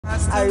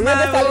A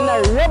reggae style in a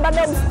rubber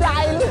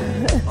style.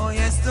 Oh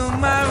yes,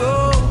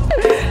 tomorrow.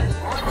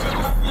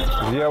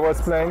 You hear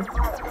what's playing?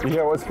 You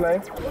hear what's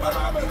playing?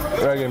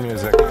 Reggae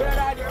music.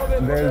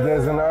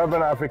 There's an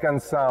urban African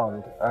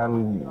sound,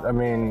 and I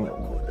mean,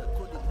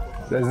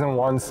 there isn't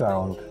one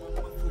sound,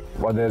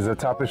 but there's a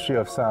tapestry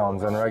of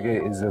sounds, and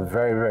reggae is a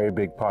very, very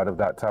big part of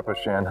that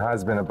tapestry, and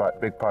has been a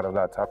big part of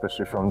that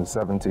tapestry from the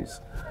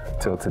 70s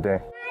till today.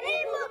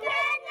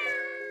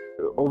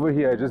 Over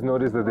here, I just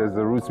noticed that there's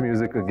the roots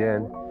music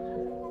again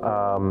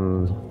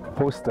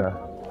poster.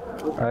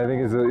 I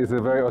think it's a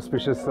very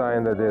auspicious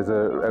sign that there's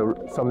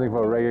something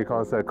for a reggae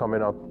concert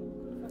coming up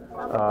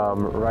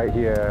right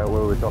here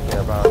where we're talking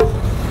about.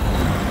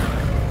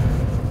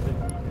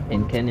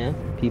 In Kenya,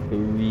 people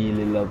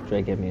really love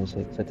reggae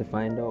music. So to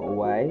find out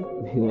why,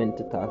 we went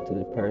to talk to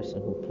the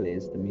person who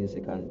plays the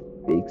music on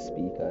big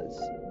speakers.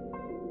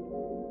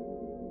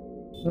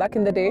 Back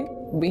in the day,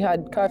 we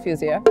had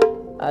curfews here.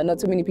 Not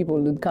too many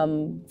people would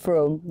come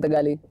from the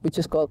gully, which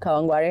is called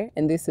Endowarrior,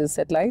 and this is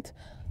Satellite.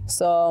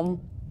 So,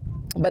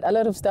 but a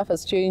lot of stuff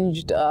has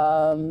changed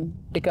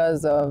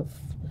because of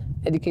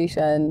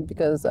education,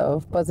 because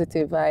of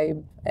positive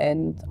vibe,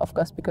 and of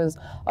course because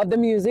of the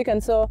music.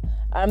 And so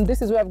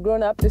this is where I've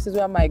grown up, this is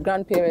where my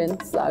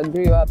grandparents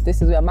grew up,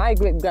 this is where my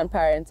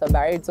great-grandparents are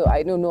buried, so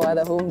I know no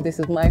other home. This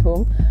is my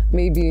home.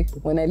 Maybe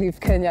when I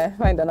leave Kenya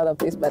I find another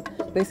place,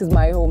 but this is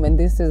my home, and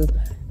this is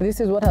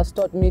what has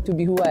taught me to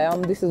be who I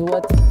am. This is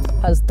what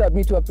has taught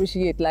me to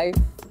appreciate life.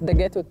 The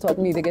ghetto taught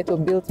me, the ghetto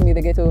built me,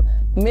 the ghetto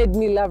made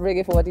me love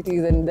reggae for what it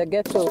is, and the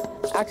ghetto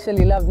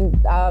actually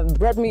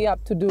brought me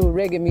up to do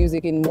reggae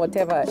music in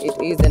whatever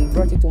it is, and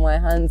brought it to my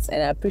hands,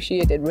 and I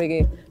appreciated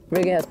reggae.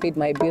 Reggae has paid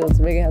my bills,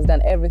 reggae has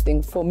done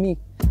everything for me,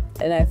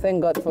 and I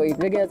thank God for it.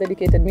 Reggae has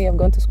educated me. I've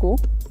gone to school,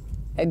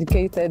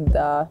 educated,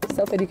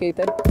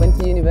 self-educated, went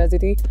to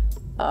university,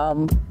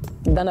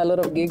 done a lot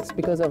of gigs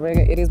because of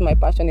reggae. It is my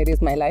passion, it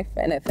is my life,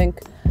 and I think,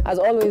 as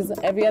always,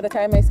 every other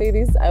time I say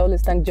this, I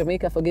always thank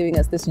Jamaica for giving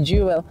us this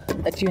jewel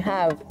that you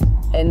have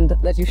and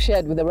that you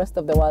shared with the rest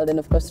of the world, and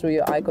of course through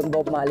your icon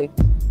Bob Marley.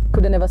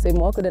 Could I never say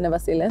more, could I never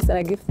say less, and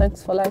I give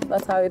thanks for life.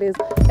 That's how it is.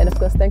 And of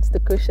course thanks to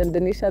Kush and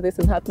Denisha, this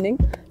is happening.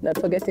 Not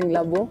forgetting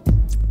Labo.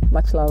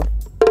 Much love.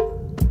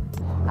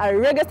 A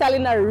reggae style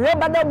in a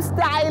rubber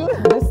style.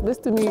 This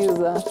to me is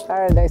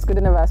paradise. Could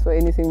I never ask for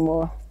anything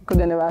more.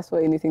 Could I never ask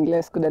for anything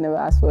less. Could I never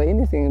ask for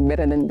anything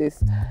better than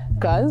this.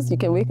 Because you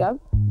can wake up,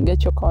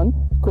 get your corn,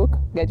 cook,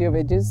 get your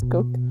veggies,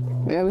 cook.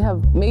 Yeah, we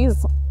have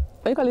maize.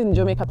 What do you call it in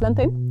Jamaica?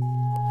 Plantain?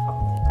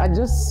 I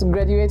just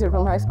graduated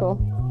from high school.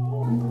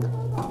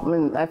 I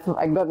mean,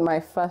 I got my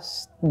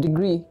first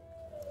degree.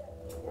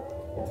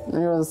 It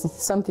was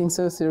something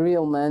so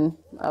surreal, man.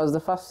 I was the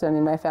first one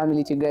in my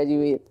family to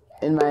graduate,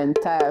 in my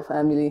entire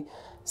family.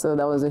 So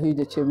that was a huge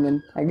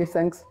achievement. I give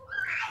thanks.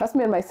 That's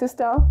me and my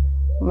sister.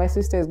 My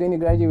sister is going to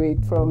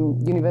graduate from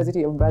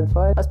University of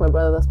Bradford. That's my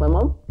brother, that's my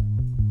mom.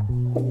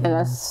 And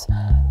that's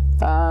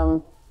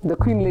the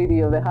queen lady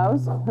of the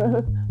house.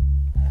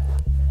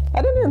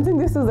 I don't even think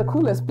this is the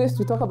coolest place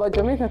to talk about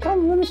Jamaica.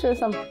 Come, let me show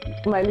you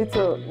my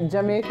little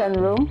Jamaican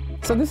room.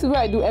 So this is where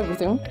I do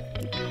everything.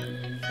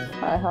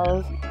 I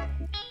have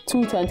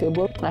 2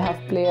 turntables. I have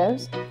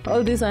players.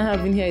 All this I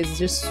have in here is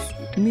just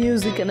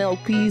music and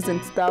LPs and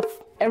stuff.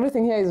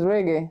 Everything here is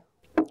reggae.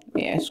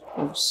 Yes,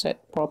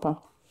 set proper.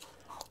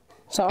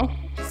 So,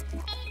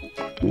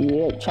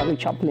 yeah, Charlie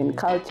Chaplin,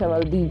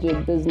 cultural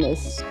DJ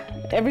business.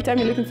 Every time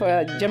you're looking for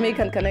a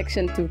Jamaican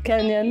connection to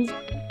Kenyans,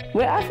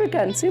 we're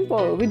African,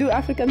 simple. We do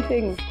African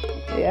things.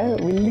 Yeah,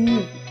 we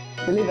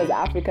live as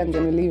Africans,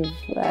 and we live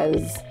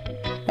as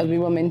we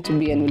were meant to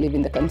be, and we live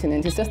in the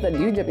continent. It's just that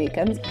you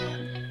Jamaicans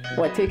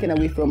were taken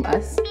away from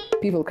us.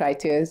 People cry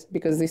tears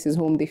because this is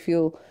home. They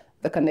feel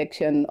the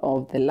connection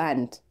of the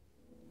land,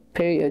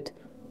 period.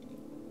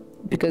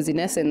 Because in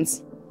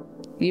essence,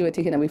 you were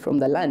taken away from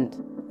the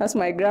land. That's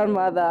my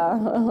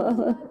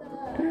grandmother.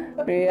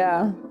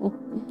 Yeah.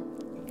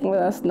 Well,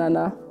 that's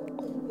Nana.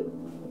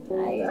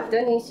 Hi,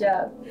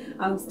 Denisha.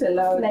 I'm still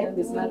out like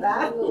this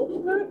mother.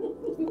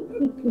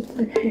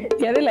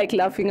 Yeah, they like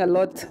laughing a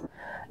lot.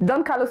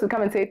 Don Carlos will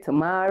come and say,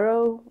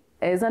 tomorrow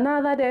is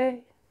another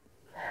day.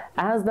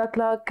 As the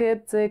clock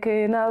keeps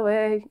ticking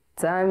away,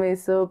 time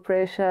is so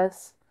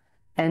precious.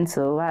 And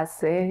so I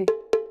say,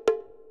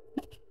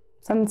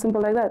 something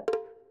simple like that.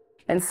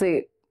 And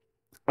say,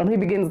 and he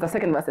begins the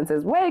second verse and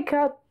says, wake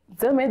up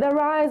to meet the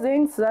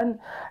rising sun.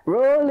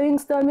 Rolling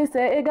stone, me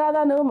say, you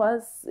got no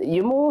muss.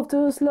 You move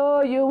too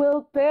slow, you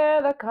will pay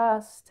the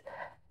cost.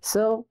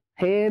 So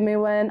hear me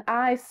when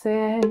I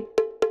say,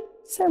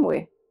 same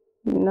way,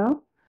 you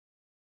know?